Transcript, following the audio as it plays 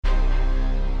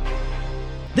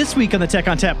This week on the Tech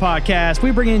on Tap podcast,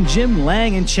 we bring in Jim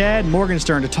Lang and Chad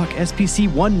Morgenstern to talk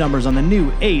SPC1 numbers on the new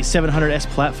A700S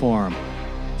platform.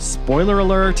 Spoiler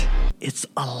alert, it's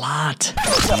a lot.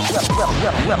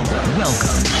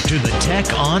 Welcome to the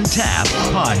Tech on Tap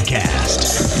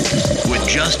podcast with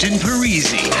Justin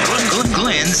Parisi,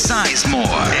 Glenn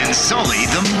Sizemore, and Sully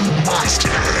the Monster.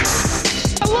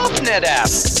 I love NetApp.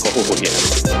 Oh, yeah.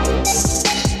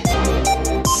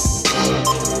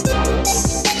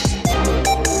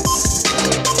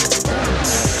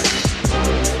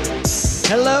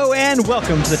 Hello and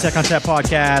welcome to the Tech on Tap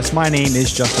podcast. My name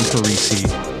is Justin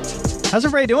Parisi. How's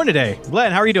everybody doing today?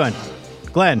 Glenn, how are you doing?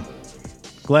 Glenn.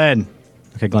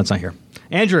 Okay, Glenn's not here.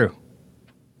 Andrew.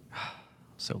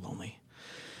 So lonely.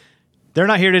 They're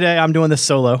not here today. I'm doing this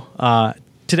solo.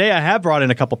 Today I have brought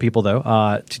in a couple people, though,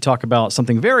 to talk about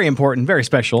something very important, very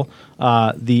special,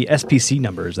 the SPC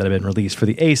numbers that have been released for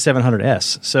the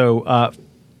A700S. So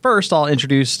first, I'll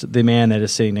introduce the man that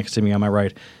is sitting next to me on my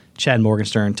right, Chad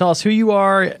Morgenstern. Tell us who you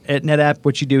are at NetApp,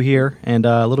 what you do here, and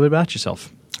a little bit about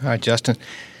yourself. All right, Justin.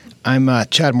 I'm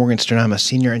Chad Morgenstern. I'm a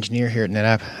senior engineer here at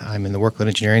NetApp. I'm in the workload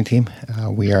engineering team.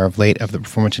 We are of late of the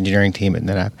performance engineering team at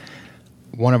NetApp.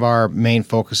 One of our main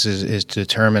focuses is to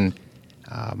determine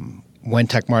when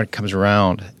tech market comes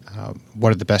around,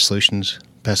 what are the best solutions,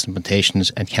 best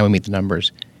implementations, and can we meet the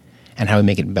numbers, and how we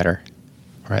make it better.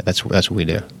 All right, that's what we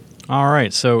do. All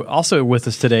right. So also with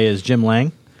us today is Jim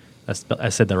Lang. I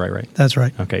said that right? That's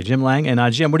right. Okay, Jim Lang.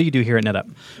 And Jim, what do you do here at NetApp?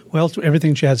 Well,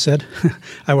 everything Chad said.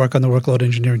 I work on the workload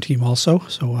engineering team also,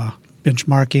 so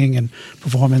benchmarking and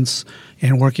performance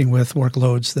and working with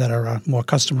workloads that are more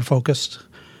customer-focused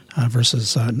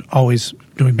versus always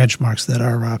doing benchmarks that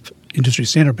are industry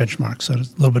standard benchmarks. So a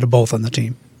little bit of both on the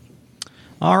team.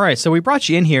 All right, so we brought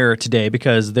you in here today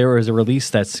because there is a release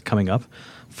that's coming up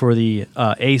for the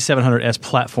A700S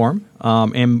platform.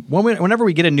 And whenever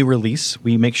we get a new release,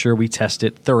 we make sure we test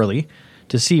it thoroughly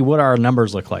to see what our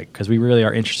numbers look like, because we really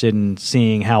are interested in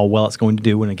seeing how well it's going to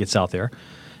do when it gets out there.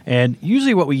 And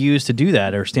usually what we use to do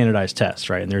that are standardized tests,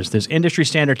 right? And there's industry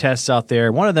standard tests out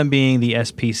there, one of them being the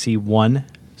SPC1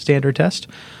 standard test.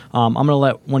 I'm going to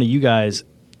let one of you guys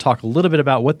talk a little bit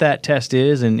about what that test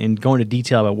is and go into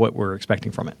detail about what we're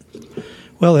expecting from it.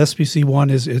 Well, SPC1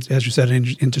 is, as you said, an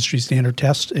industry standard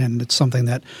test, and it's something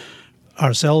that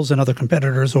ourselves and other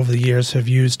competitors over the years have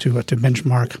used to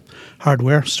benchmark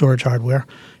hardware, storage hardware,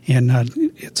 and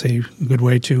it's a good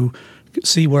way to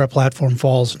see where a platform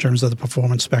falls in terms of the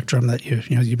performance spectrum that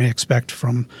you may expect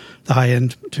from the high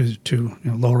end to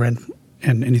lower end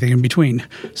and anything in between.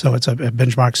 So it's a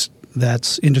benchmark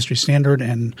that's industry standard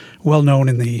and well known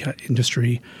in the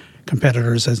industry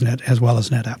competitors as well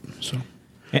as NetApp. So.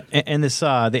 And this the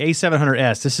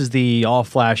A700S, this is the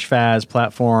all-flash FAS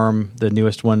platform, the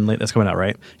newest one that's coming out,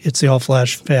 right? It's the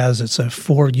all-flash FAS. It's a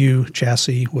 4U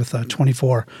chassis with a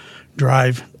 24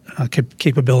 drive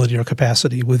capability or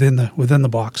capacity within the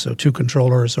box. So 2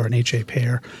 controllers or an HA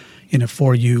pair in a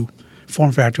 4U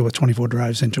form factor with 24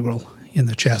 drives integral in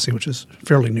the chassis, which is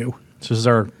fairly new. So this is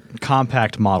our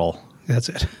compact model. That's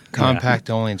it. Compact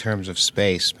only in terms of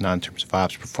space, not in terms of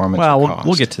ops, performance, well, or cost.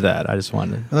 we'll get to that. I just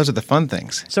wanted to. Well, those are the fun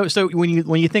things. So when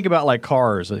you think about like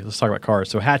cars, let's talk about cars.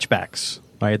 So hatchbacks,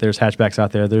 right? There's hatchbacks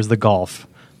out there. There's the Golf.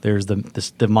 There's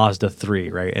the Mazda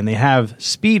 3, right? And they have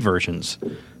speed versions.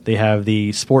 They have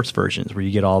the sports versions where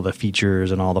you get all the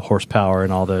features and all the horsepower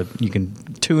and you can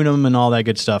tune them and all that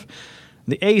good stuff.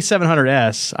 The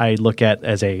A700S I look at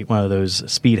as one of those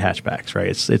speed hatchbacks, right?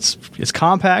 It's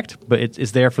compact, but it's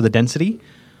there for the density.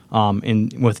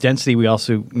 And with density, we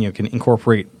also can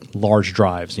incorporate large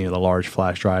drives, the large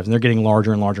flash drives, and they're getting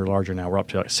larger and larger and larger now. We're up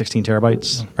to like 16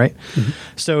 terabytes, right? Mm-hmm.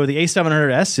 So the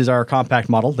A700S is our compact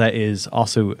model that is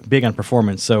also big on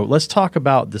performance. So let's talk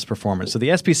about this performance. So the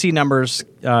SPC numbers,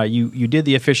 you did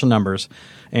the official numbers,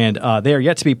 and they are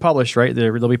yet to be published, right?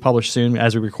 They'll be published soon.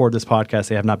 As we record this podcast,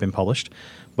 they have not been published.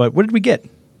 But what did we get?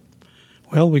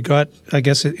 Well, we got, I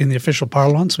guess in the official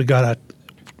parlance, we got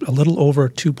a little over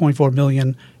 2.4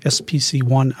 million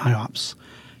SPC1 IOPS.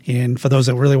 And for those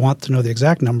that really want to know the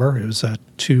exact number, it was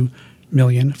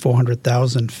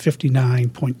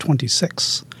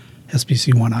 2,400,059.26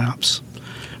 SPC1 IOPS.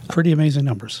 Pretty amazing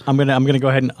numbers. I'm gonna go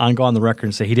ahead and go on the record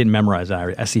and say he didn't memorize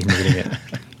that. I see him reading it.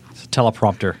 It's a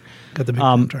teleprompter. Got the big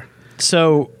prompter.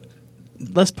 So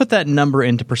let's put that number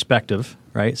into perspective,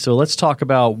 right? So let's talk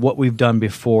about what we've done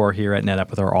before here at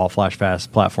NetApp with our all-flash FAS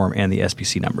platform and the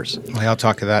SPC numbers. Well, I'll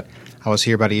talk to that. I was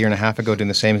here about a year and a half ago doing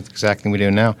the same exact thing we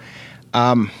do now.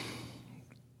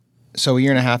 So a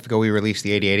year and a half ago, we released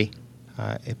the 8080.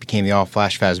 It became the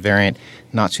all-flash FAS variant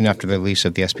not soon after the release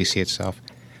of the SPC itself.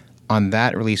 On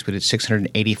that release, we did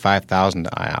 685,000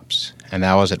 IOPS, and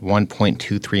that was at 1.23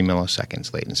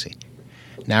 milliseconds latency.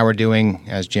 Now we're doing,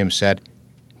 as Jim said,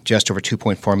 just over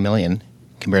 2.4 million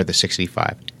compared to the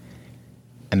 685.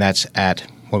 And that's at,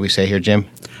 what do we say here, Jim?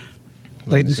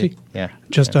 Latency? Yeah.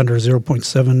 Just under 0.7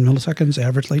 milliseconds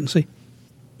average latency.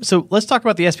 So let's talk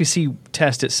about the SBC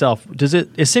test itself.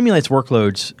 It simulates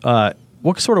workloads.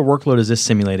 What sort of workload is this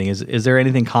simulating? Is there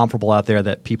anything comparable out there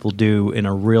that people do in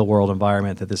a real world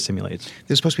environment that this simulates?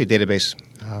 This is supposed to be a database.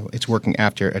 It's working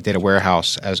after a data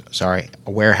warehouse a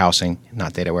warehousing,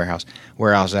 not data warehouse.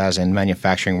 Warehouse as in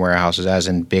manufacturing warehouses, as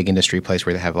in big industry place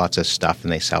where they have lots of stuff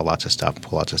and they sell lots of stuff,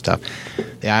 pull lots of stuff.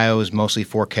 The I/O is mostly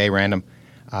 4K random.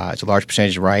 It's a large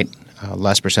percentage write,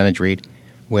 less percentage read,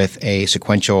 with a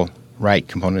sequential write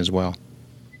component as well.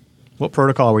 What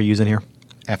protocol are we using here?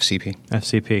 FCP.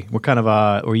 FCP. What kind of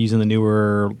we're using the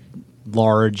newer,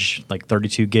 large, like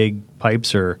 32 gig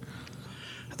pipes, or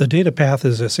The data path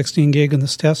is a 16 gig in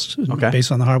this test. Okay.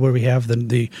 Based on the hardware we have.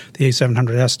 The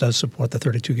A700S does support the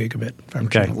 32 gigabit fiber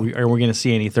okay? channel. Are we going to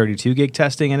see any 32 gig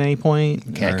testing at any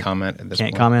point? Can't Or comment at this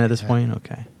point. Can't comment at this point.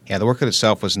 Okay. Yeah, the workload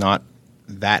itself was not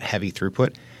that heavy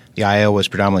throughput. The I/O was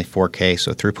predominantly 4K,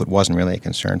 so throughput wasn't really a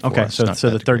concern for Okay. us. So not the to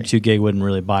that degree. 32 gig wouldn't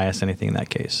really buy us anything in that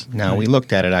case. No, we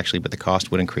looked at it actually, but the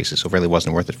cost would increase it, so it really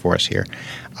wasn't worth it for us here.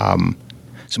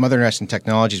 Some other interesting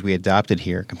technologies we adopted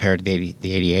here compared to the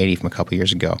 8080 from a couple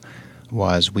years ago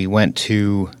was we went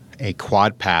to a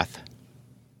quad path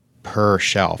per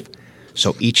shelf.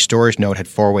 So each storage node had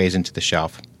 4 ways into the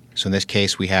shelf. So in this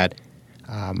case, we had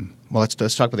let's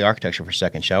talk about the architecture for a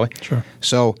second, shall we? Sure.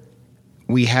 So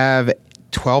we have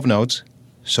 12 nodes,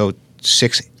 so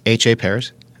 6 HA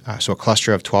pairs. So a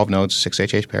cluster of 12 nodes, 6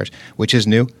 HA pairs, which is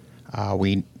new.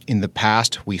 In the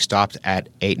past, we stopped at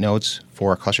 8 nodes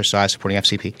for a cluster size supporting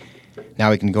FCP.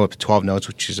 Now we can go up to 12 nodes,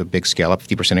 which is a big scale up,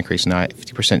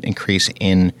 50% increase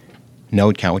in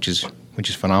node count, which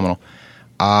is phenomenal.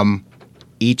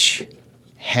 Each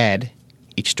head,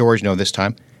 each storage node this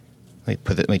time,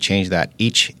 let me change that.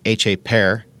 Each HA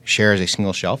pair shares a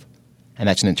single shelf, and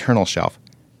that's an internal shelf.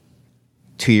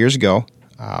 2 years ago,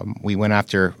 we went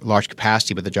after large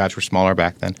capacity, but the drives were smaller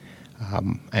back then,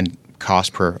 and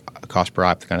cost per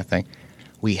op, the kind of thing.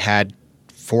 We had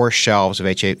 4 shelves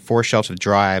of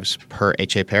drives per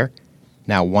HA pair.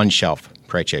 Now 1 shelf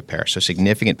per HA pair, so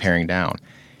significant paring down.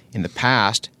 In the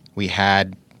past, we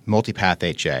had multipath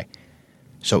HA,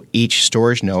 so each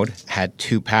storage node had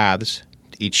 2 paths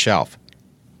to each shelf.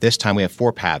 This time we have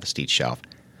 4 paths to each shelf.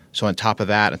 So on top of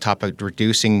that, on top of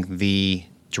reducing the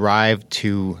drive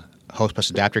to host plus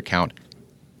adapter count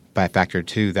by a factor of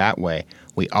 2 that way,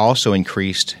 we also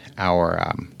increased our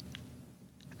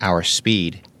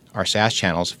speed, our SAS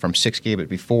channels, from 6 gigabit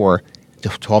before to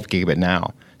 12 gigabit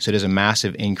now. So there's a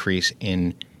massive increase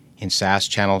in SAS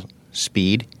channel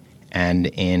speed and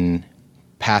in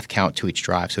path count to each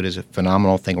drive. So it is a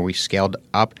phenomenal thing where we scaled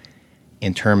up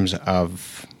in terms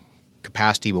of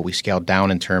capacity, but we scaled down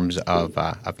in terms of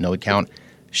node count,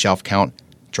 shelf count,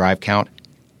 drive count,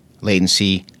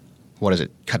 latency. What is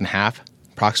it? Cut in half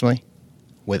approximately,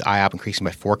 with IOP increasing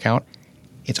by 4 count.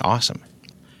 It's awesome.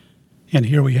 And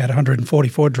here we had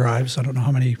 144 drives. I don't know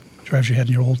how many drives you had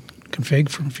in your old config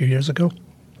from a few years ago.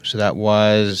 So that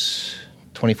was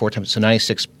 24 times, so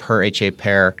 96 per HA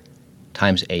pair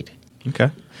times 8. Okay.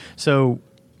 So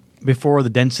before the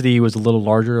density was a little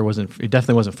larger, it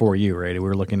definitely wasn't for you, right? We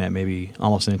were looking at maybe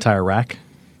almost an entire rack,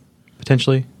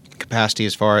 potentially. Density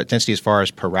as far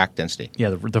as per rack density. Yeah,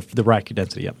 the rack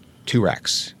density. Yep. 2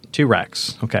 racks. 2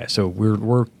 racks. Okay, so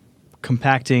we're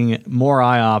compacting more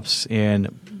IOPS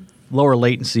and lower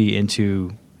latency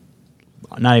into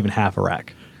not even half a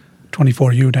rack.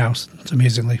 24U now. It's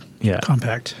amazingly Yeah.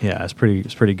 compact. Yeah, it's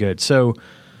pretty good. So,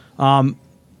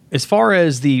 as far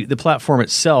as the platform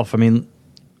itself, I mean,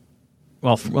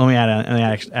 well, let me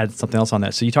add something else on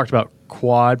that. So you talked about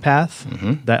quad path.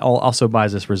 Mm-hmm. That also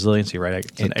buys us resiliency, right?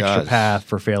 It's an It extra does. path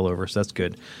for failover, so that's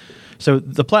good. So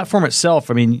the platform itself,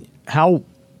 I mean,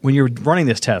 when you're running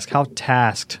this test, how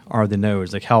tasked are the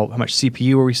nodes? Like how much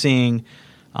CPU are we seeing?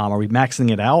 Are we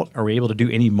maxing it out? Are we able to do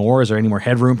any more? Is there any more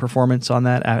headroom performance on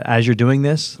that as you're doing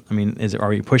this? I mean, are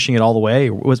we pushing it all the way?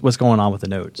 Or what's going on with the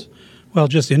nodes? Well,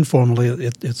 just informally,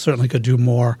 it certainly could do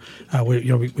more.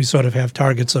 We sort of have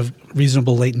targets of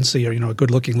reasonable latency, or a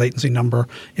good-looking latency number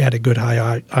at a good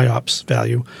high IOPS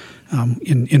value.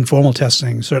 In informal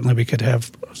testing, certainly we could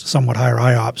have somewhat higher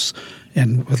IOPS,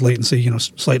 and with latency,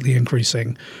 slightly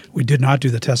increasing. We did not do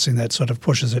the testing that sort of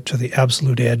pushes it to the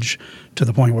absolute edge, to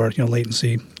the point where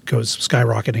latency goes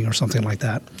skyrocketing or something like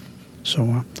that.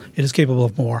 So it is capable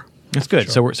of more. That's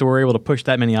good. Sure. So we're able to push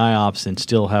that many IOPS and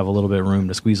still have a little bit of room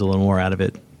to squeeze a little more out of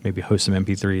it. maybe host some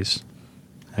MP3s,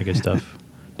 that good stuff.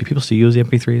 Do people still use the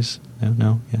MP3s?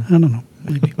 No? Yeah. I don't know.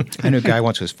 Maybe. I knew a guy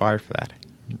once who was fired for that.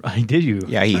 Did you?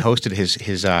 Yeah, he hosted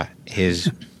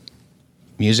his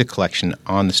music collection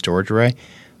on the storage array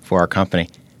for our company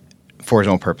for his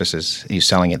own purposes. He was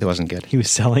selling it. It wasn't good. He was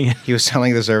selling it? He was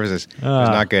selling the services. It was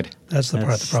not good. That's the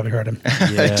part that probably hurt him.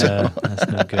 Yeah, that's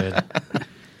no good.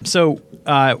 So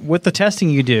with the testing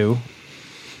you do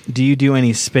you do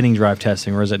any spinning drive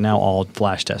testing, or is it now all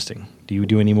flash testing? Do you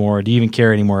do any more? Do you even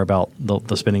care anymore about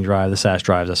the spinning drive, the SAS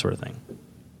drives, that sort of thing?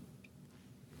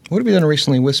 What have you done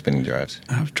recently with spinning drives?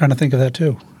 I was trying to think of that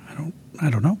too. I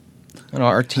don't know. No,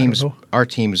 our team's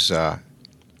know.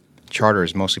 charter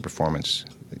is mostly performance,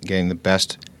 getting the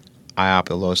best IOP,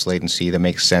 the lowest latency that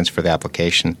makes sense for the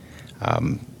application.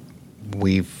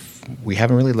 We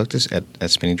haven't really looked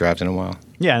at spinning drives in a while.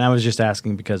 Yeah, and I was just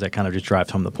asking because that kind of just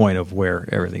drives home the point of where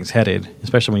everything's headed,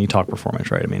 especially when you talk performance,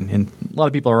 right? I mean, and a lot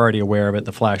of people are already aware of it,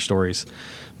 the flash stories,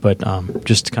 but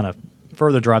just to kind of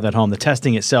further drive that home, the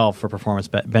testing itself for performance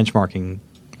benchmarking,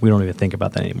 we don't even think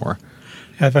about that anymore.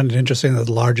 I find it interesting that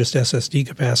the largest SSD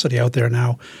capacity out there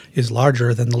now is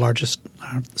larger than the largest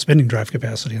spinning drive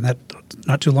capacity, and that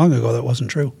not too long ago that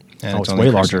wasn't true. And It's only way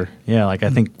increasing. larger. Yeah, like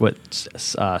I think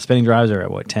spinning drives are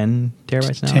at 10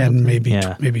 terabytes now? 10, maybe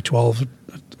Yeah. maybe 12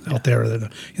 out there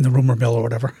in the rumor mill or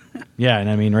whatever. Yeah, and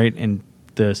I mean, right, and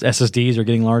the SSDs are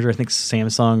getting larger. I think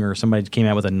Samsung or somebody came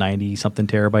out with a 90-something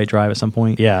terabyte drive at some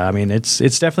point. Yeah, I mean, it's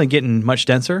definitely getting much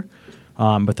denser,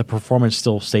 but the performance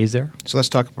still stays there. So let's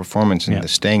talk performance and Yeah. the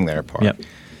staying there part. Yep.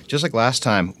 Just like last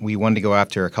time, we wanted to go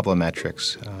after a couple of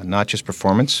metrics, not just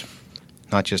performance,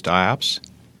 not just IOPS,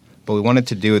 but we wanted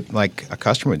to do it like a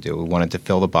customer would do. We wanted to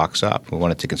fill the box up. We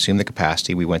wanted to consume the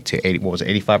capacity. We went to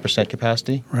 85%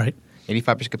 capacity? Right.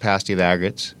 85% capacity of the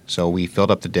aggregates. So we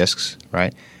filled up the disks,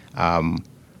 right?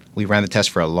 We ran the test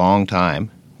for a long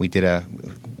time. We did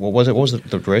what was it? What was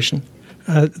the duration?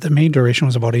 The main duration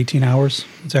was about 18 hours.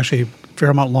 It's actually a fair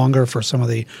amount longer for some of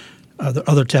the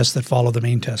other tests that follow the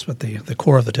main test, but the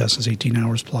core of the test is 18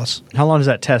 hours plus. How long does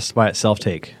that test by itself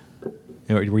take?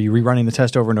 Were you rerunning the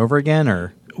test over and over again,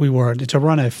 or? We were to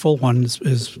run a full one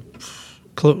is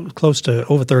close to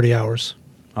over 30 hours,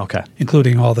 Okay.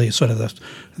 including all the sort of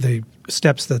the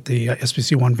steps that the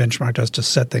SPC1 benchmark does to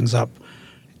set things up,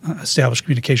 establish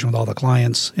communication with all the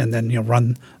clients, and then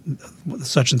run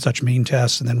such and such main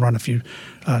tests, and then run a few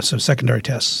secondary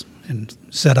tests and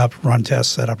set up, run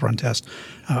test,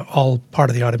 all part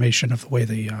of the automation of the way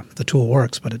the tool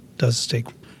works. But it does take,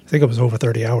 I think it was over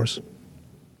 30 hours.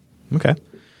 Okay.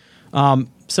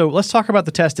 So let's talk about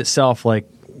the test itself. Like,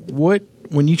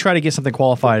 when you try to get something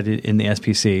qualified in the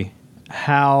SPC,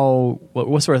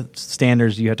 what sort of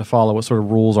standards do you have to follow? What sort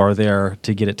of rules are there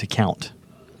to get it to count?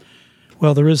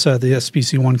 Well, there is the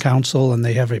SPC1 Council, and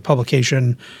they have a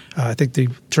publication. I think the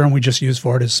term we just used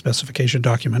for it is specification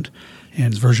document,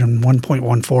 and it's version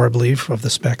 1.14, I believe, of the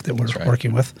spec that we're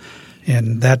working with.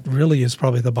 And that really is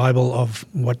probably the Bible of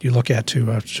what you look at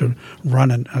to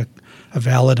run a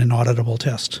valid and auditable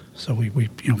test. So we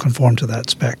conform to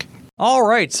that spec. All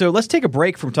right, so let's take a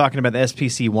break from talking about the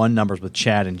SPC1 numbers with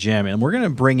Chad and Jim, and we're going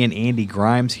to bring in Andy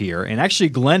Grimes here. And actually,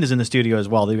 Glenn is in the studio as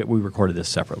well. We recorded this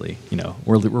separately.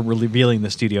 We're revealing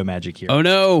the studio magic here. Oh,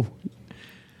 no.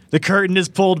 The curtain is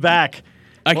pulled back.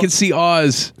 I can see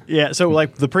Oz. Yeah, so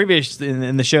like the previous,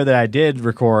 in the show that I did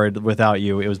record without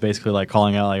you, it was basically like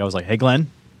calling out, like I was like, hey, Glenn.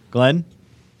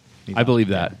 I believe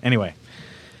that. Anyway,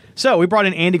 so we brought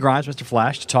in Andy Grimes, Mr.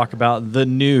 Flash, to talk about the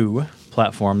new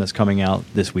platform that's coming out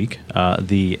this week,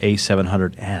 the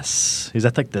A700S. Is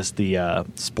that like the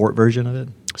sport version of it?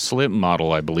 Slim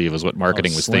model, I believe, is what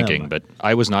marketing was Slim. thinking, but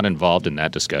I was not involved in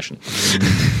that discussion.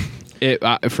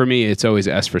 For me, it's always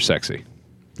S for sexy.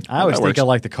 I always that think works. of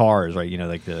like the cars, right?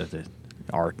 Like the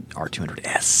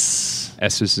R200S.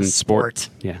 S is in sport.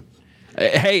 Sport. Yeah.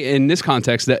 Hey, in this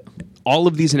context, that all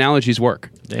of these analogies work.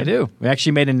 They do. We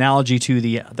actually made an analogy to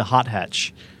the hot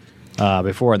hatch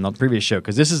before in the previous show,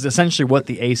 because this is essentially what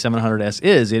the A700S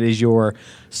is. It is your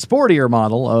sportier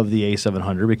model of the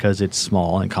A700 because it's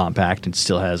small and compact and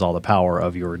still has all the power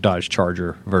of your Dodge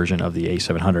Charger version of the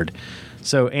A700.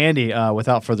 So, Andy,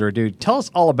 without further ado, tell us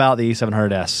all about the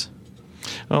A700S.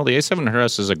 Well, the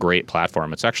A700S is a great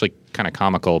platform. It's actually kind of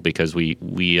comical because we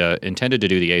intended to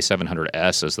do the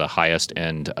A700S as the highest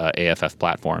end AFF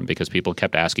platform because people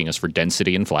kept asking us for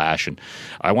density in Flash, and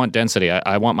I want density.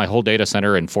 I want my whole data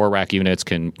center in 4 rack units.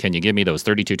 Can you give me those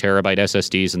 32 terabyte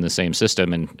SSDs in the same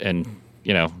system? And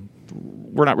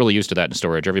we're not really used to that in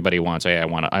storage. Everybody wants, hey, I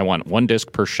want one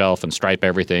disk per shelf and stripe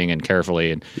everything and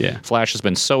carefully. And Flash has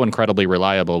been so incredibly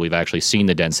reliable. We've actually seen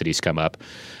the densities come up.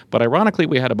 But ironically,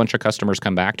 we had a bunch of customers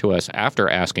come back to us after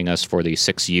asking us for the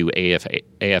 6U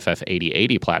AFF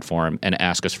 8080 platform and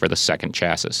ask us for the second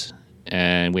chassis.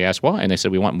 And we asked why, and they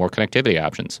said we want more connectivity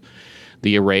options.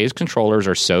 The Arrays controllers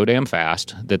are so damn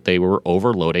fast that they were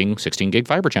overloading 16 gig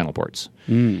fiber channel ports.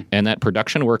 And that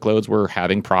production workloads were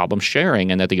having problems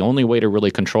sharing, and that the only way to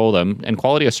really control them, and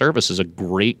quality of service is a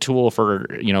great tool for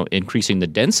increasing the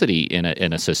density in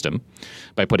a system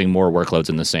by putting more workloads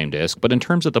in the same disk. But in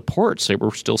terms of the ports, they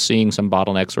were still seeing some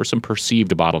bottlenecks or some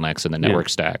perceived bottlenecks in the network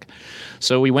stack.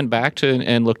 So we went back to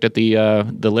and looked at the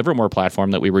Livermore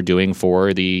platform that we were doing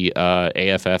for the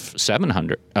AFF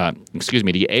 700,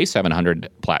 the A700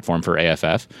 platform for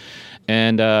AFF,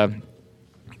 and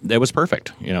that was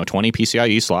perfect. 20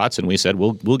 PCIe slots, and we said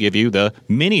we'll give you the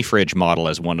mini fridge model,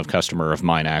 as one customer of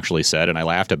mine actually said, and I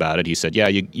laughed about it. He said, "Yeah,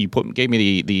 you gave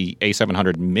me the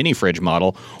A700 mini fridge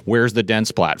model. Where's the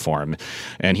dense platform?"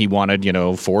 And he wanted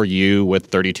 4U with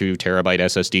 32 terabyte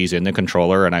SSDs in the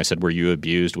controller, and I said, "Were you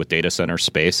abused with data center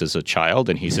space as a child?"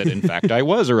 And he said, "In fact, I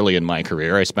was early in my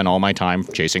career. I spent all my time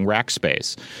chasing rack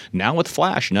space. Now with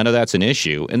Flash, none of that's an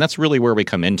issue," and that's really where we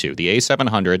come into. The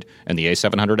A700 and the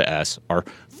A700S are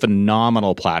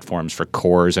phenomenal platforms for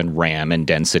cores and RAM and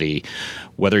density.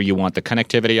 Whether you want the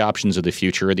connectivity options of the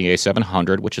future of the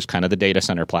A700, which is kind of the data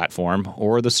center platform,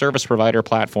 or the service provider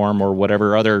platform, or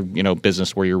whatever other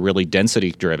business where you're really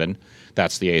density driven,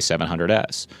 that's the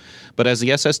A700S. But as the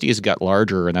SSDs got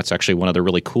larger, and that's actually one of the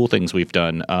really cool things we've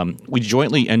done, we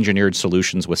jointly engineered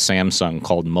solutions with Samsung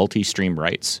called multi-stream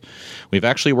writes. We've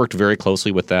actually worked very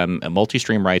closely with them. And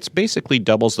multi-stream writes basically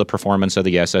doubles the performance of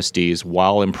the SSDs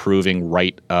while improving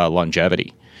write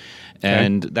longevity.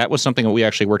 And that was something that we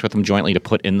actually worked with them jointly to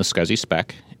put in the SCSI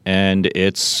spec, and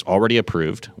it's already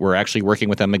approved. We're actually working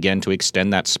with them again to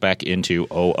extend that spec into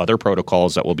other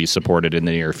protocols that will be supported in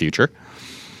the near future.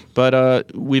 But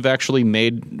we're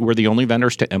the only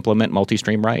vendors to implement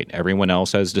multi-stream write. Everyone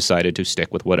else has decided to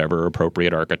stick with whatever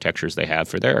appropriate architectures they have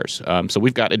for theirs. So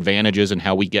we've got advantages in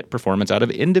how we get performance out of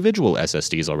individual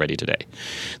SSDs already today.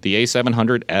 The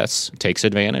A700S takes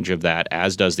advantage of that,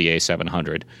 as does the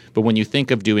A700. But when you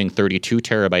think of doing 32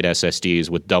 terabyte SSDs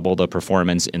with double the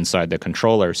performance inside the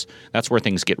controllers, that's where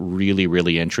things get really,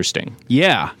 really interesting.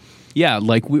 Yeah,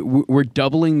 like we're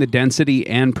doubling the density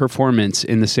and performance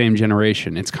in the same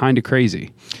generation. It's kind of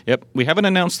crazy. Yep. We haven't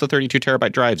announced the 32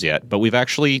 terabyte drives yet, but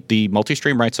the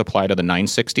multi-stream writes apply to the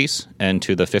 960s and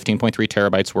to the 15.3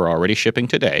 terabytes we're already shipping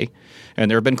today.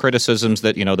 And there have been criticisms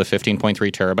that, the 15.3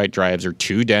 terabyte drives are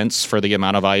too dense for the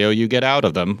amount of I/O you get out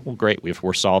of them. Well, great.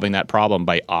 We're solving that problem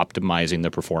by optimizing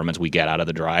the performance we get out of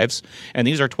the drives. And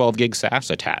these are 12 gig SAS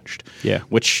attached,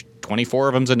 which 24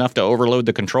 of them is enough to overload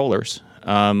the controllers.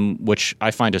 Which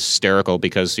I find hysterical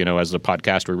because, as the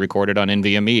podcast we recorded on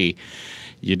NVMe,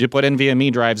 you do put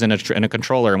NVMe drives in a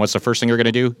controller, and what's the first thing you're going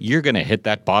to do? You're going to hit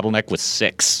that bottleneck with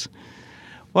 6.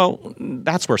 Well,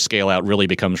 that's where scale out really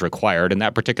becomes required, and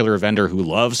that particular vendor who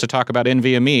loves to talk about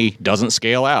NVMe doesn't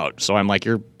scale out. So I'm like,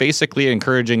 you're basically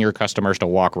encouraging your customers to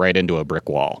walk right into a brick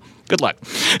wall. Good luck.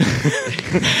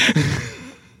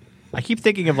 I keep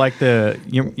thinking of like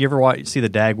you ever see the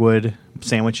Dagwood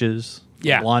sandwiches?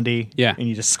 Blondie. Yeah. And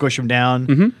you just squish them down.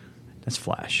 Mm-hmm. That's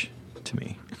Flash to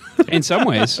me. In some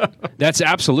ways, that's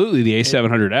absolutely the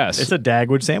A700S. It's a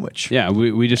Dagwood sandwich. Yeah,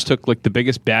 we just took like the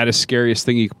biggest, baddest, scariest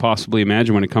thing you could possibly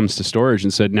imagine when it comes to storage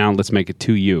and said, now let's make it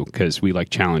 2U because we like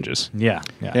challenges. Yeah.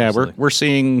 We're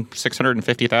seeing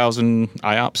 650,000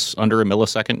 IOPS under a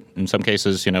millisecond. In some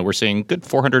cases, we're seeing good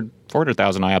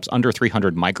 400,000 IOPS under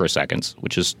 300 microseconds,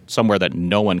 which is somewhere that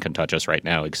no one can touch us right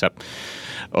now except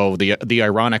the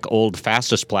ironic old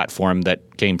fastest platform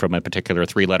that came from a particular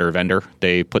 3-letter vendor.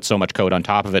 They put so much code on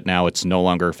top of it now it's no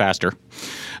longer faster.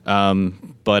 And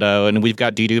we've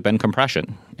got dedupe and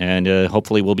compression. And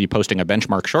hopefully we'll be posting a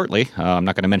benchmark shortly. I'm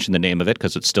not going to mention the name of it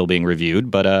because it's still being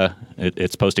reviewed, but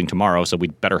it's posting tomorrow, so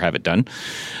we'd better have it done.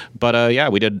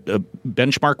 But we did a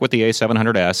benchmark with the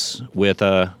A700S with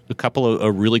a couple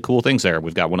of really cool things there.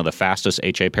 We've got one of the fastest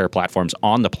HA pair platforms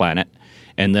on the planet.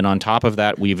 And then on top of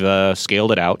that, we've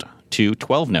scaled it out to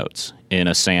 12 nodes in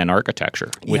a SAN architecture.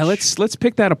 Let's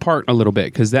pick that apart a little bit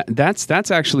because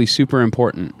that's actually super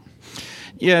important.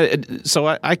 Yeah,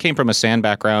 so I came from a SAN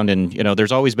background, and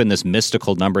there's always been this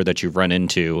mystical number that you've run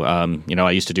into.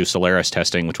 I used to do Solaris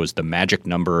testing, which was the magic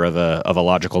number of a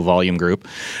logical volume group,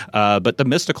 but the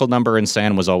mystical number in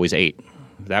SAN was always 8.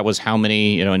 That was how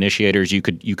many initiators you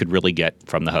could really get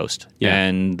from the host. Yeah.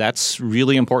 And that's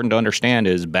really important to understand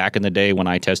is back in the day when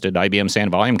I tested IBM SAN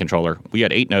volume controller, we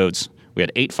had 8 nodes. We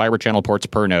had 8 fiber channel ports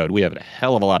per node. We have a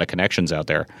hell of a lot of connections out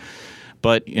there.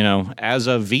 But, as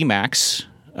of VMAX,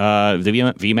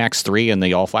 the VMAX 3 and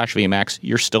the all-flash VMAX,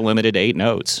 you're still limited to 8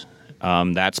 nodes.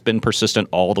 That's been persistent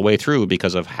all the way through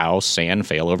because of how SAN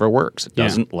failover works. It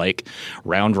doesn't like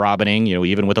round robining,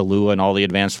 even with a Lua and all the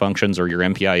advanced functions, or your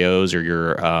MPIOs, or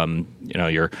your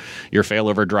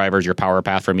failover drivers, your power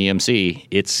path from EMC.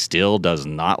 It still does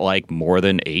not like more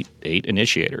than eight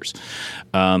initiators,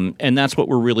 and that's what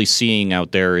we're really seeing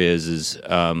out there. Is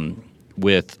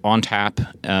with ONTAP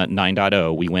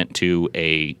 9.0, we went to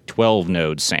a 12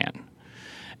 node SAN.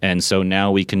 And so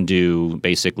now we can do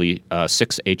basically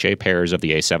 6 HA pairs of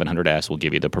the A700S will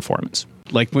give you the performance.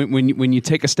 Like when you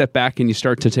take a step back and you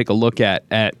start to take a look at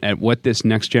what this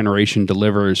next generation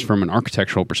delivers from an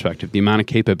architectural perspective, the amount of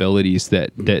capabilities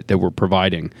that we're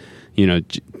providing,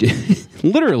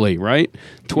 literally, right?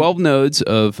 12 nodes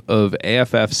of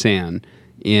AFF SAN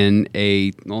in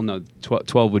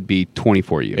 12 would be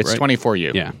 24U, It's right?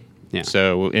 24U. Yeah. Yeah.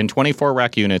 So in 24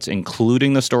 rack units,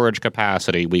 including the storage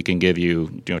capacity, we can give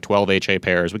you 12 HA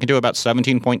pairs. We can do about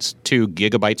 17.2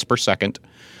 gigabytes per second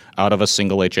out of a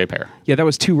single HA pair. Yeah, that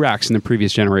was 2 racks in the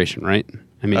previous generation, right?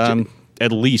 I mean,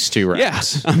 at least 2 racks.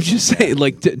 yes. I'm just saying,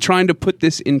 trying to put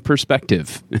this in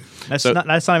perspective. That's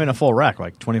not even a full rack.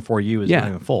 Like 24U is not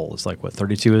even full. It's like,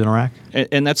 32 in a rack?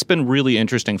 And that's been really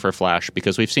interesting for Flash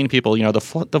because we've seen people,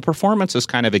 the performance is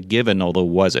kind of a given, although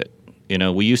was it?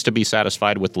 We used to be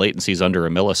satisfied with latencies under a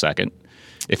millisecond.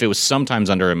 If it was sometimes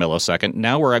under a millisecond,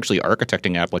 now we're actually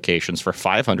architecting applications for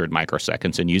 500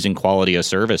 microseconds and using quality of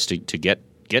service to get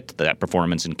to that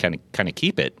performance and kind of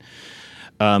keep it.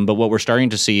 But what we're starting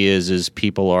to see is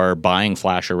people are buying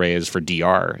flash arrays for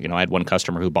DR. I had one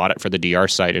customer who bought it for the DR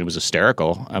site and it was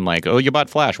hysterical. I'm like, oh, you bought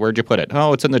flash. Where'd you put it?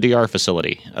 Oh, it's in the DR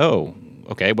facility. Oh,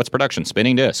 okay. What's production?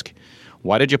 Spinning disk.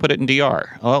 Why did you put it in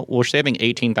DR? Well, we're saving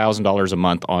 $18,000 a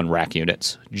month on rack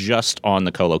units just on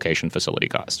the co-location facility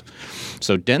cost.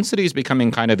 So density is becoming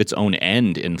kind of its own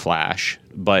end in Flash.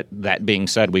 But that being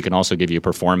said, we can also give you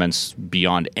performance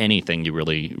beyond anything you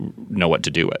really know what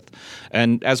to do with.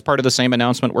 And as part of the same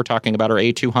announcement, we're talking about our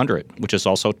A200, which is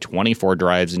also 24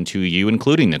 drives in 2U,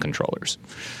 including the controllers,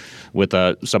 with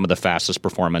some of the fastest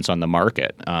performance on the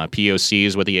market.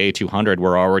 POCs with the A200,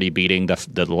 we're already beating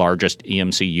the largest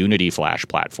EMC Unity flash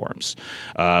platforms.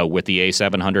 With the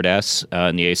A700S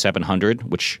and the A700,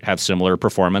 which have similar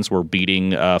performance, we're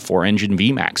beating 4-engine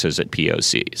VMAXs at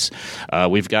POCs.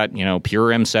 We've got pure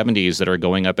M70s that are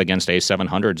going up against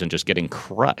A700s and just getting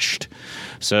crushed.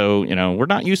 So we're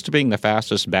not used to being the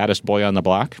fastest, baddest boy on the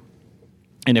block.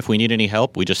 And if we need any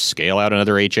help, we just scale out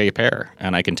another HA pair,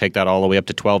 and I can take that all the way up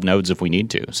to 12 nodes if we need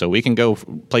to. So we can go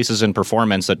places in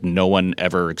performance that no one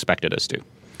ever expected us to.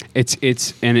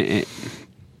 It's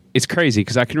crazy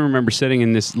because I can remember sitting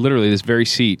in this very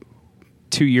seat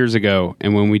 2 years ago,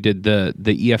 and when we did the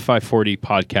EF540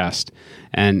 podcast,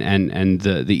 and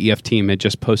the EF team had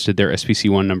just posted their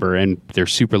SPC1 number and their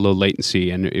super low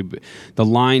latency, and the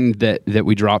line that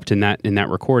we dropped in that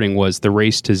recording was "The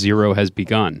race to zero has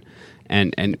begun."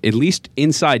 And at least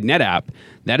inside NetApp,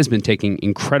 that has been taken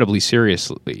incredibly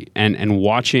seriously. And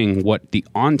watching what the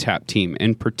ONTAP team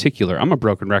in particular, I'm a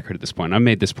broken record at this point. I've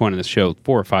made this point on this show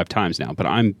 4 or 5 times now, but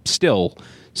I'm still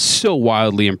so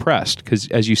wildly impressed because,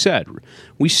 as you said,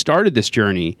 we started this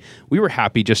journey. We were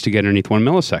happy just to get underneath 1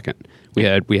 millisecond. We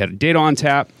had a data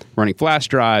ONTAP running flash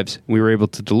drives. We were able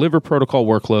to deliver protocol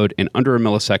workload in under a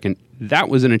millisecond. That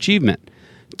was an achievement.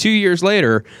 2 years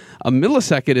later, a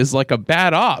millisecond is like a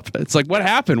bad op. It's like, what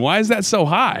happened? Why is that so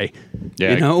high?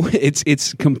 Yeah.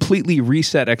 It's completely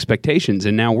reset expectations,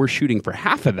 and now we're shooting for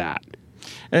half of that.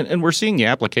 And we're seeing the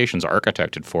applications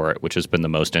architected for it, which has been the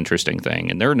most interesting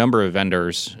thing. And there are a number of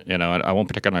vendors, I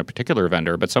won't pick on a particular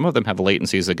vendor, but some of them have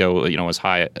latencies that go, as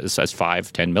high as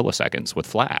 5-10 milliseconds with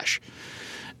flash.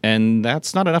 And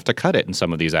that's not enough to cut it in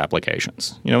some of these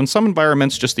applications. In some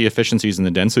environments, just the efficiencies and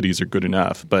the densities are good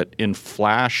enough. But in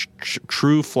Flash,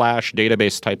 true Flash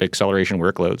database type acceleration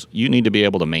workloads, you need to be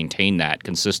able to maintain that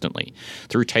consistently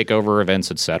through takeover events,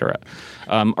 et cetera.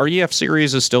 Our EF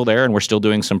series is still there, and we're still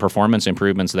doing some performance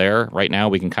improvements there. Right now,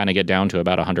 we can kind of get down to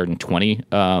about 120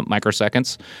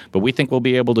 microseconds, but we think we'll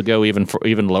be able to go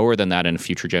even lower than that in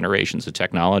future generations of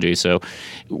technology. So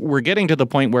we're getting to the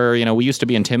point where we used to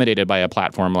be intimidated by a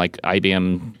platform platform like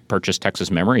IBM purchased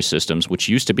Texas Memory Systems, which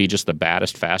used to be just the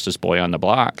baddest, fastest boy on the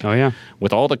block. Oh, yeah.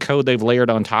 With all the code they've layered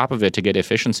on top of it to get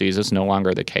efficiencies, it's no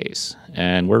longer the case.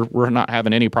 And we're not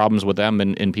having any problems with them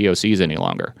in POCs any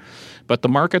longer. But the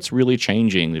market's really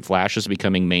changing. Flash is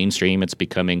becoming mainstream. It's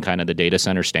becoming kind of the data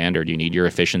center standard. You need your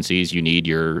efficiencies. You need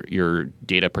your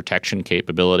data protection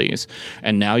capabilities.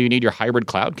 And now you need your hybrid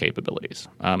cloud capabilities.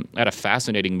 I had a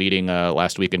fascinating meeting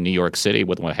last week in New York City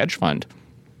with a hedge fund.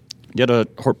 Did a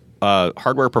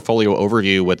hardware portfolio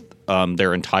overview with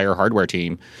their entire hardware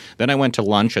team. Then I went to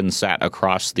lunch and sat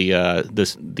across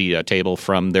the table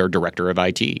from their director of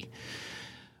IT.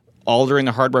 All during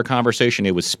the hardware conversation,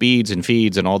 it was speeds and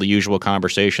feeds and all the usual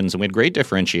conversations, and we had great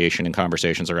differentiation in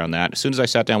conversations around that. As soon as I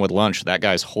sat down with lunch, that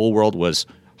guy's whole world was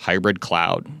hybrid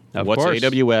cloud. What's course.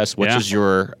 AWS? What's Yeah.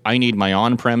 Azure? I need my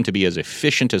on-prem to be as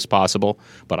efficient as possible,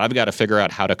 but I've got to figure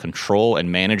out how to control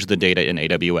and manage the data in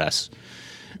AWS.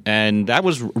 And that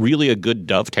was really a good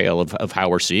dovetail of how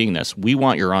we're seeing this. We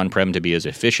want your on-prem to be as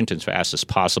efficient and fast as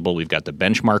possible. We've got the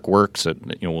benchmark works that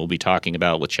we'll be talking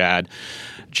about with Chad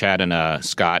and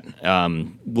Scott.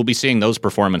 We'll be seeing those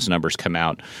performance numbers come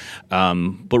out.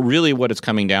 But really what it's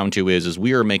coming down to is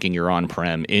we are making your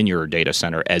on-prem in your data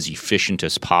center as efficient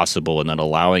as possible and then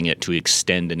allowing it to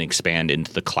extend and expand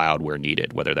into the cloud where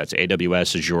needed, whether that's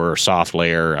AWS, Azure, or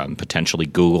SoftLayer, potentially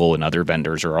Google and other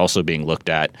vendors are also being looked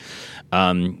at.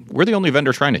 We're the only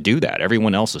vendor trying to do that.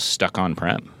 Everyone else is stuck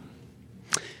on-prem.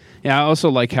 Yeah, I also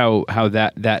like how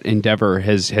that endeavor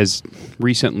has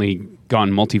recently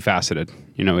gone multifaceted.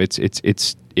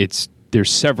 It's there's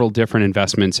several different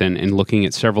investments in looking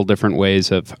at several different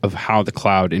ways of how the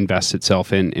cloud invests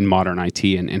itself in modern IT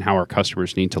and how our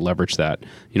customers need to leverage that.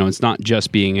 It's not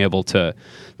just being able to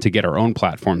get our own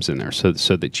platforms in there so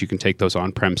that you can take those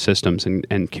on-prem systems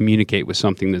and communicate with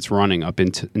something that's running up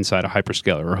inside a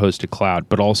hyperscaler or hosted cloud,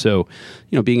 but also,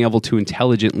 being able to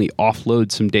intelligently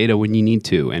offload some data when you need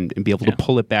to and be able to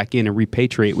pull it back in and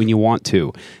repatriate when you want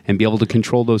to and be able to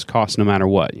control those costs no matter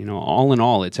what. All in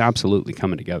all, it's absolutely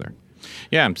coming together.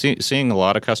 Yeah, I'm seeing a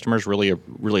lot of customers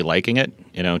really liking it.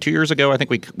 2 years ago, I think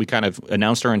we kind of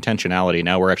announced our intentionality.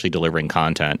 Now we're actually delivering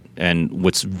content. And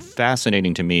what's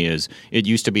fascinating to me is it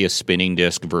used to be a spinning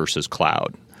disk versus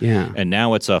cloud. Yeah. And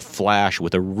now it's a flash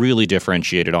with a really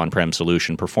differentiated on-prem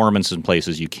solution, performance in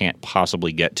places you can't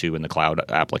possibly get to in the cloud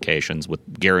applications with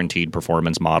guaranteed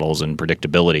performance models and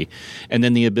predictability, and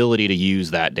then the ability to use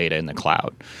that data in the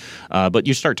cloud. But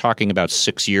you start talking about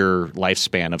 6-year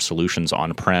lifespan of solutions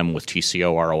on-prem with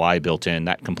TCO ROI built in,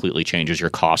 that completely changes your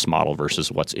cost model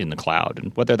versus what's in the cloud.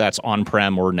 And whether that's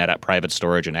on-prem or NetApp Private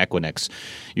Storage and Equinix,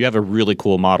 you have a really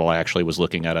cool model. I actually was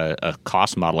looking at a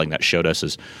cost modeling that showed us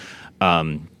is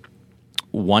 1/10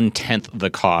 the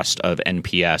cost of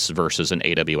NPS versus an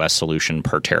AWS solution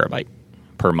per terabyte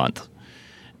per month.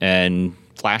 And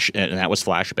that was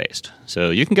flash based.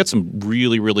 So you can get some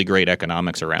really, really great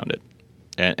economics around it.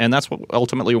 And that's what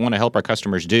ultimately we want to help our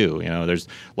customers do. There's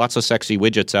lots of sexy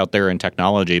widgets out there in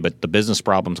technology, but the business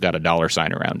problem's got a dollar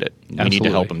sign around it. We need to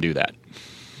help them do that.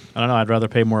 I don't know. I'd rather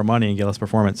pay more money and get less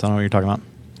performance. I don't know what you're talking about.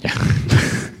 Yeah.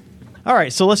 All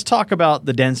right. So let's talk about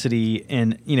the density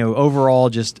and, overall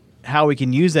just how we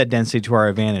can use that density to our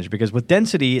advantage. Because with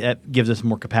density, that gives us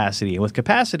more capacity. And with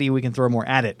capacity, we can throw more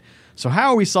at it. So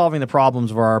how are we solving the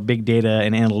problems of our big data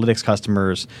and analytics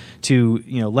customers to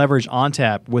leverage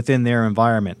ONTAP within their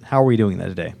environment? How are we doing that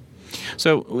today?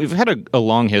 So we've had a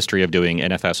long history of doing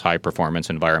NFS high-performance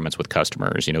environments with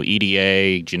customers.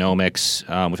 EDA, genomics.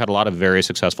 We've had a lot of very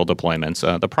successful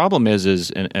deployments. The problem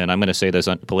is, and I'm going to say this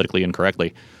politically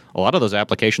incorrectly, a lot of those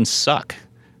applications suck.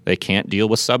 They can't deal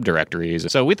with subdirectories.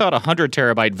 So we thought 100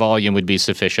 terabyte volume would be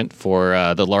sufficient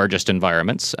for the largest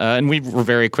environments. And we were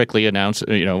very quickly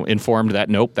informed that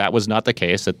nope, that was not the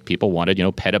case, that people wanted,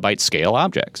 petabyte scale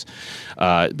objects.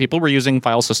 People were using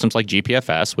file systems like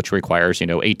GPFS, which requires,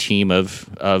 a team of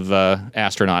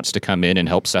astronauts to come in and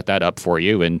help set that up for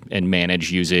you and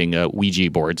manage using Ouija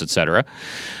boards, et cetera.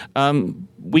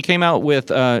 We came out with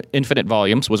Infinite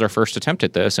Volumes was our first attempt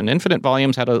at this, and Infinite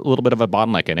Volumes had a little bit of a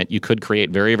bottleneck in it. You could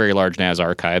create very, very large NAS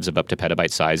archives of up to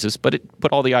petabyte sizes, but it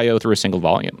put all the I/O through a single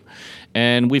volume.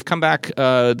 And we've come back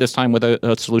this time with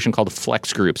a solution called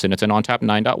Flex Groups, and it's an ONTAP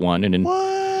 9.1.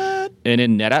 And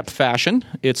in NetApp fashion,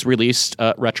 it's released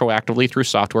retroactively through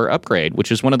software upgrade,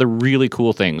 which is one of the really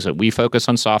cool things. That we focus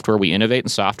on software, we innovate in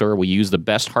software, we use the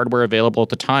best hardware available at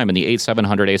the time. And the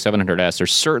 8700, A700S are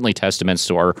certainly testaments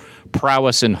to our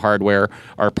prowess in hardware.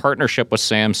 Our partnership with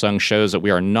Samsung shows that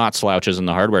we are not slouches in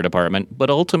the hardware department,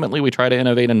 but ultimately we try to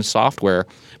innovate in software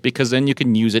because then you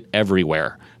can use it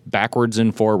everywhere, backwards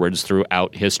and forwards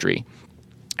throughout history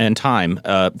and time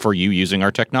for you using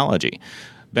our technology.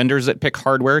 vendors that pick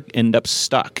hardware end up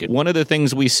stuck. One of the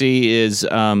things we see is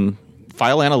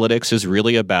file analytics is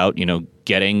really about,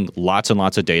 getting lots and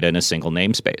lots of data in a single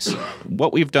namespace.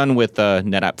 What we've done with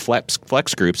NetApp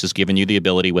Flex Groups is given you the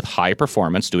ability with high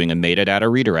performance, doing a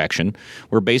metadata redirection.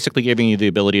 We're basically giving you the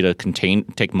ability to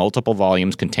take multiple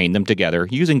volumes, contain them together,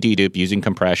 using dedupe, using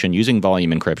compression, using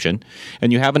volume encryption,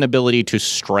 and you have an ability to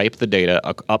stripe the data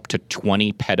up to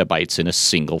 20 petabytes in a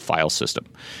single file system.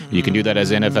 You can do that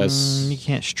as NFS. You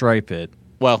can't stripe it.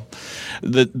 Well,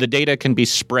 the data can be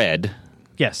spread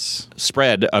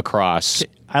across.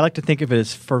 I like to think of it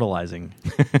as fertilizing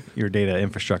your data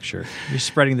infrastructure. You're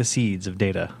spreading the seeds of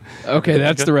data. Okay,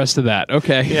 that's the rest of that.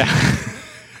 Okay. Yeah.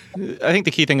 I think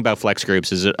the key thing about Flex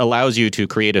Groups is it allows you to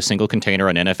create a single container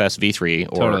on NFS v3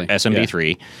 or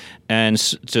SMV3 and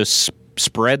to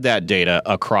spread that data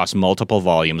across multiple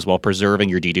volumes while preserving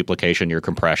your deduplication, your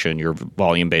compression, your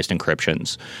volume-based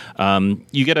encryptions.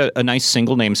 You get a nice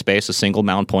single namespace, a single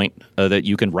mount point that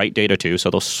you can write data to, so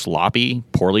those sloppy,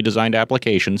 poorly designed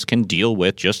applications can deal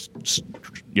with just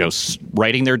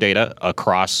writing their data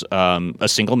across a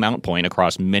single mount point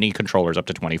across many controllers up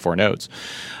to 24 nodes.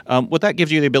 What that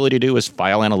gives you the ability to do is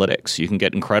file analytics. You can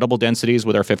get incredible densities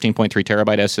with our 15.3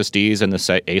 terabyte SSDs and the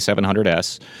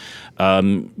A700S.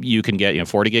 You can get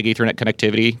 40 gig Ethernet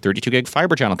connectivity, 32 gig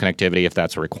fiber channel connectivity if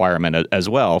that's a requirement as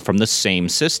well from the same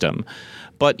system.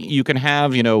 But you can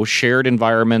have shared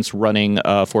environments running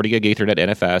 40 gig Ethernet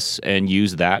NFS and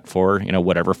use that for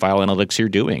whatever file analytics you're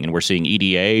doing. And we're seeing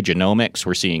EDA, genomics,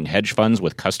 we're seeing hedge funds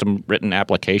with custom written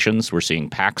applications, we're seeing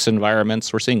PAX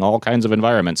environments, we're seeing all kinds of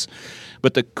environments.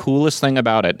 But the coolest thing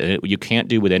about it, you can't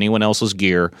do with anyone else's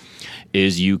gear,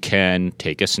 is you can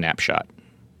take a snapshot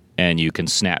and you can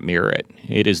snap mirror it.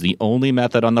 It is the only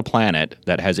method on the planet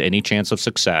that has any chance of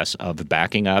success of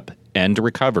backing up and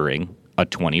recovering a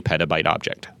 20 petabyte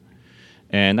object.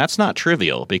 And that's not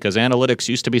trivial because analytics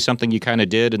used to be something you kind of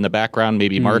did in the background,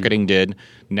 maybe marketing did.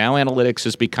 Now analytics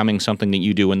is becoming something that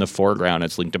you do in the foreground.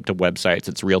 It's linked up to websites.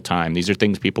 It's real time. These are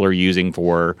things people are using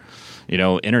for,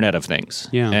 Internet of Things.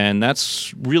 Yeah. And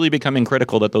that's really becoming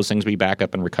critical that those things be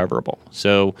backup and recoverable.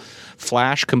 So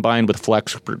Flash combined with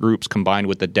Flex Groups combined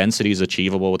with the densities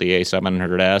achievable with the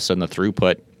A700S and the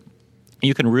throughput,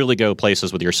 you can really go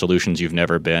places with your solutions you've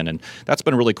never been. And that's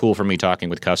been really cool for me talking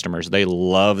with customers. They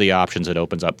love the options it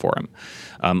opens up for them.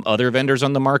 Other vendors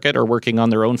on the market are working on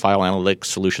their own file analytics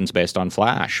solutions based on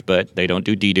Flash, but they don't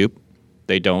do dedupe.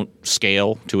 They don't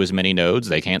scale to as many nodes.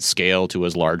 They can't scale to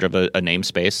as large of a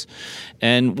namespace.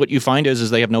 And what you find is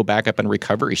they have no backup and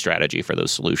recovery strategy for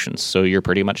those solutions. So you're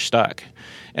pretty much stuck.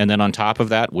 And then on top of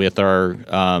that, with our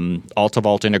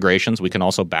Alt-to-Vault integrations, we can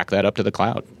also back that up to the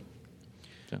cloud.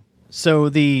 So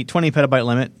the 20 petabyte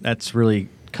limit, that's really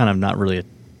kind of not really a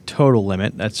total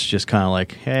limit. That's just kind of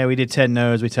like, hey, we did 10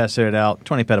 nodes, we tested it out,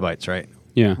 20 petabytes, right?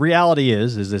 Yeah. Reality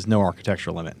is there's no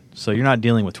architectural limit. So you're not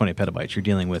dealing with 20 petabytes. You're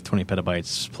dealing with 20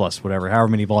 petabytes plus however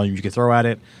many volumes you could throw at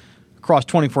it. Across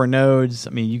 24 nodes,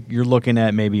 I mean, you're looking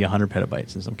at maybe 100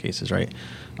 petabytes in some cases, right?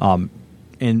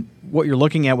 And what you're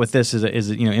looking at with this is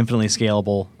infinitely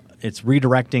scalable. It's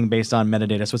redirecting based on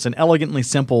metadata. So it's an elegantly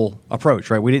simple approach,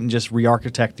 right? We didn't just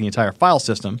re-architect the entire file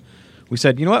system. We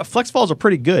said, you know what? Flex files are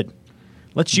pretty good.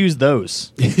 Let's use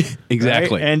those.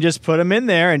 Exactly. Right? And just put them in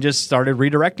there and just started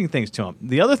redirecting things to them.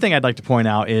 The other thing I'd like to point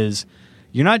out is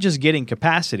you're not just getting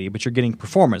capacity, but you're getting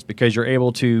performance because you're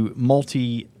able to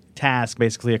multitask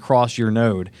basically across your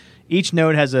node. Each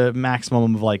node has a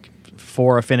maximum of like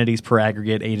 4 affinities per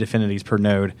aggregate, 8 affinities per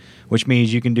node, which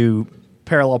means you can do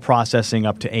parallel processing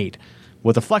up to 8.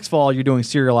 With a FlexVol, you're doing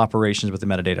serial operations with the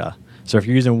metadata. So if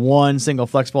you're using one single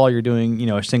FlexVol, you're doing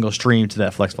a single stream to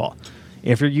that FlexVol.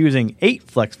 If you're using 8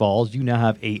 FlexVols, you now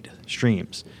have 8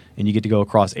 streams, and you get to go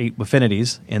across 8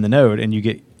 affinities in the node, and you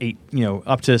get 8,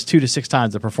 up to 2 to 6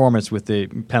 times the performance with the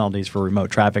penalties for remote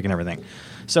traffic and everything.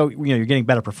 So you're getting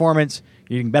better performance,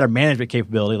 you're getting better management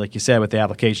capability, like you said, with the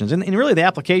applications, and really the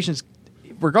applications,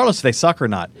 regardless if they suck or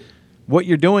not. What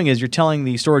you're doing is you're telling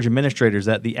the storage administrators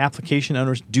that the application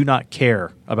owners do not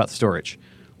care about the storage.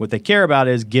 What they care about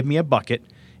is give me a bucket,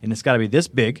 and it's got to be this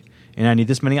big, and I need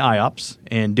this many IOPS,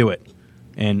 and do it.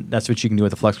 And that's what you can do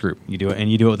with the Flex Group. You do it,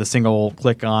 and you do it with a single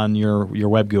click on your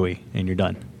web GUI, and you're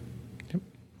done.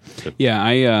 Yeah,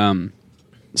 I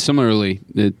similarly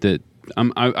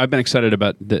I've been excited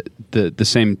about the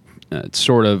same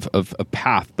sort of a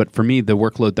path, but for me, the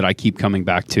workload that I keep coming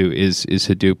back to is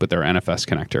Hadoop with their NFS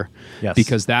connector. Yes.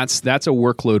 Because that's a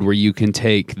workload where you can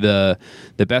take the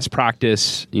best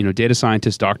practice, data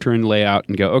scientist doctrine layout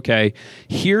and go, okay,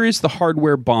 here is the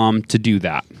hardware bomb to do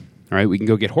that. All right, we can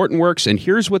go get Hortonworks, and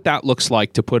here's what that looks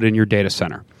like to put in your data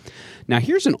center. Now,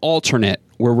 here's an alternate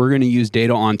where we're going to use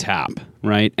data on tap,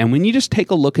 right? And when you just take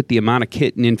a look at the amount of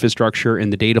kit and infrastructure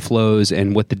and the data flows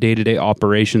and what the day-to-day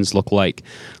operations look like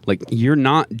you're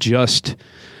not just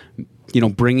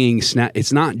bringing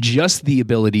it's not just the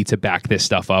ability to back this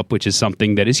stuff up, which is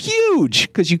something that is huge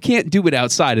because you can't do it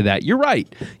outside of that. You're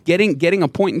right. Getting a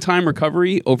point-in-time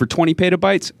recovery over 20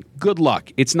 petabytes, good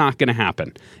luck. It's not going to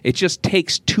happen. It just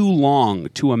takes too long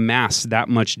to amass that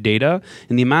much data,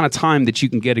 and the amount of time that you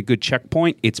can get a good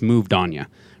checkpoint, it's moved on you.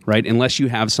 Right, unless you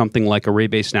have something like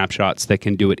array-based snapshots that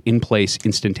can do it in place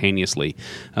instantaneously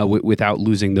without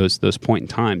losing those point in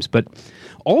times. But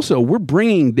also, we're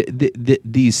bringing the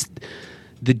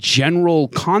general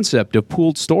concept of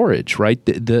pooled storage, right?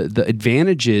 The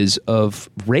advantages of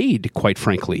RAID, quite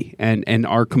frankly, and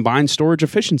our combined storage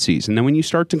efficiencies. And then when you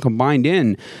start to combine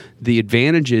in the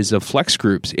advantages of flex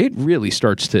groups, it really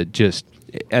starts to just,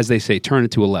 as they say, turn it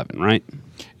to 11, right?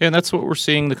 And that's what we're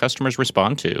seeing the customers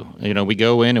respond to. We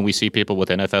go in and we see people with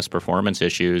NFS performance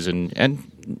issues and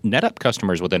NetApp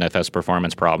customers with NFS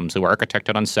performance problems who are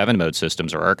architected on 7-mode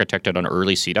systems or architected on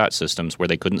early CDOT systems where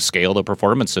they couldn't scale the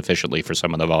performance sufficiently for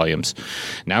some of the volumes.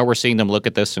 Now we're seeing them look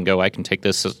at this and go, I can take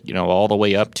this, all the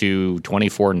way up to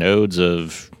 24 nodes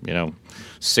of,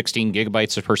 16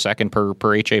 gigabytes per second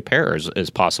per HA pair is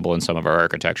possible in some of our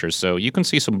architectures. So you can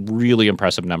see some really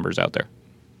impressive numbers out there.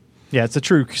 Yeah, it's a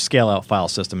true scale-out file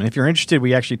system. And if you're interested,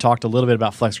 we actually talked a little bit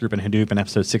about FlexGroup and Hadoop in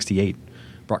episode 68.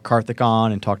 Brought Karthik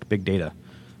on and talked big data.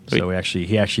 So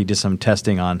he actually did some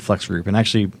testing on FlexGroup. And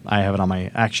actually, I have it on my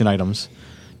action items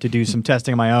to do some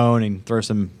testing of my own and throw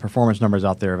some performance numbers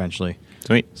out there eventually.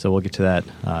 Sweet. So we'll get to that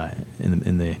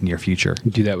in the near future.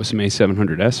 Do that with some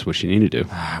A700S, which you need to do.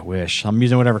 I wish. I'm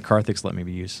using whatever Karthik's let me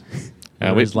use.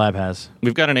 His lab has.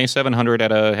 We've got an A700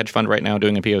 at a hedge fund right now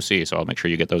doing a POC, so I'll make sure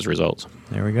you get those results.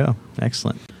 There we go.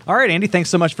 Excellent. All right, Andy,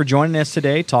 thanks so much for joining us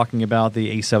today, talking about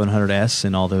the A700S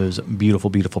and all those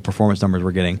beautiful, beautiful performance numbers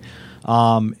we're getting.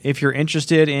 If you're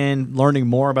interested in learning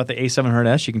more about the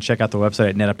A700S, you can check out the website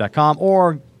at netapp.com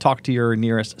or talk to your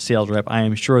nearest sales rep. I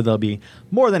am sure they'll be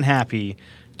more than happy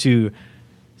to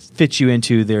fit you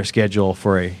into their schedule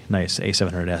for a nice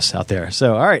A700S out there.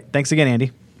 So, all right, thanks again,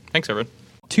 Andy. Thanks, everyone.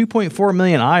 2.4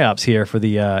 million IOPS here for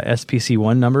the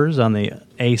SPC1 numbers on the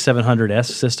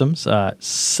A700S systems.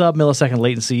 Sub-millisecond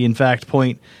latency, in fact,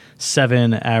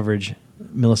 0.7 average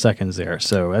milliseconds there.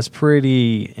 So that's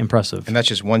pretty impressive. And that's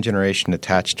just one generation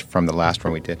attached from the last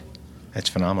one we did. That's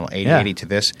phenomenal. 8080 to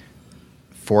this.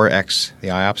 4x the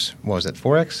IOPS. What was it,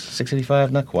 4x?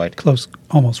 685? Not quite. Close,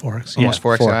 almost 4x. Almost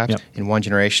 4x IOPS yep. in one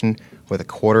generation with a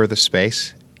quarter of the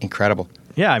space. Incredible.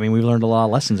 Yeah, I mean, we've learned a lot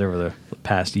of lessons over the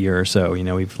past year or so.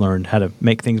 We've learned how to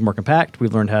make things more compact.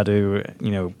 We've learned how to,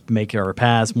 make our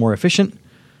paths more efficient.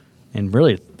 And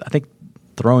really, I think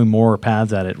throwing more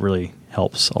paths at it really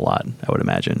helps a lot, I would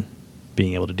imagine.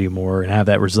 Being able to do more and have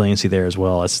that resiliency there as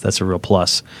well, that's a real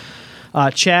plus.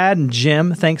 Chad and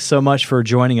Jim, thanks so much for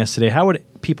joining us today. How would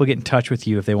people get in touch with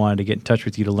you if they wanted to get in touch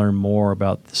with you to learn more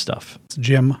about the stuff? It's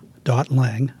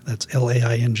jim.lang, that's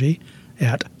Laing,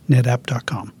 at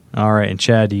netapp.com. All right, and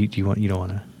Chad, you don't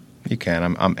want to? You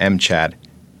can. I'm mchad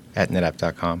at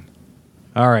netapp.com.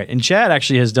 All right, and Chad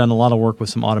actually has done a lot of work with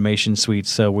some automation suites,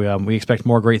 so we expect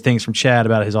more great things from Chad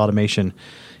about his automation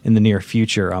in the near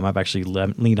future. I've actually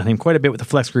leaned on him quite a bit with the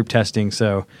Flex Group testing,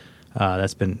 so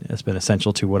that's been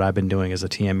essential to what I've been doing as a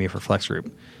TME for Flex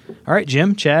Group. All right,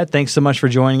 Jim, Chad, thanks so much for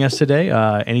joining us today.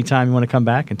 Anytime you want to come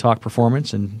back and talk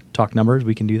performance and talk numbers,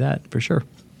 we can do that for sure.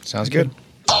 Sounds good.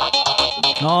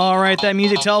 All right, that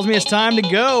music tells me it's time to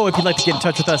go. If you'd like to get in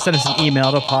touch with us, send us an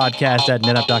email to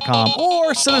podcast@netapp.com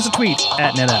or send us a tweet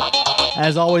at NetApp.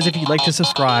 As always, if you'd like to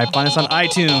subscribe, find us on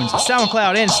iTunes,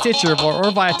 SoundCloud, and Stitcher,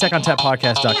 or via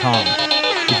TechOnTapPodcast.com.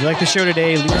 If you like the show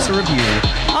today, leave us a review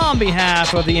on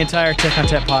behalf of the entire Tech on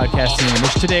Tap podcast team,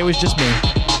 which today was just me.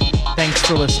 Thanks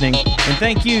for listening, and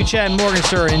thank you, Chad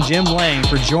Morgenstern and Jim Lang,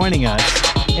 for joining us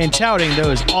and touting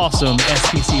those awesome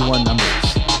SPC1 numbers.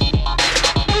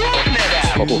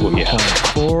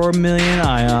 4 million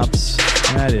IOPS.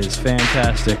 That is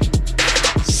fantastic.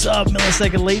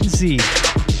 Sub-millisecond latency.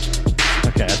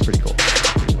 Okay, that's pretty cool.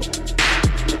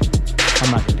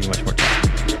 I'm not going to do much more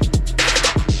talking.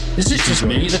 Is it just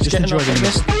me that's getting off on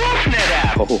this?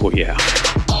 Oh, yeah.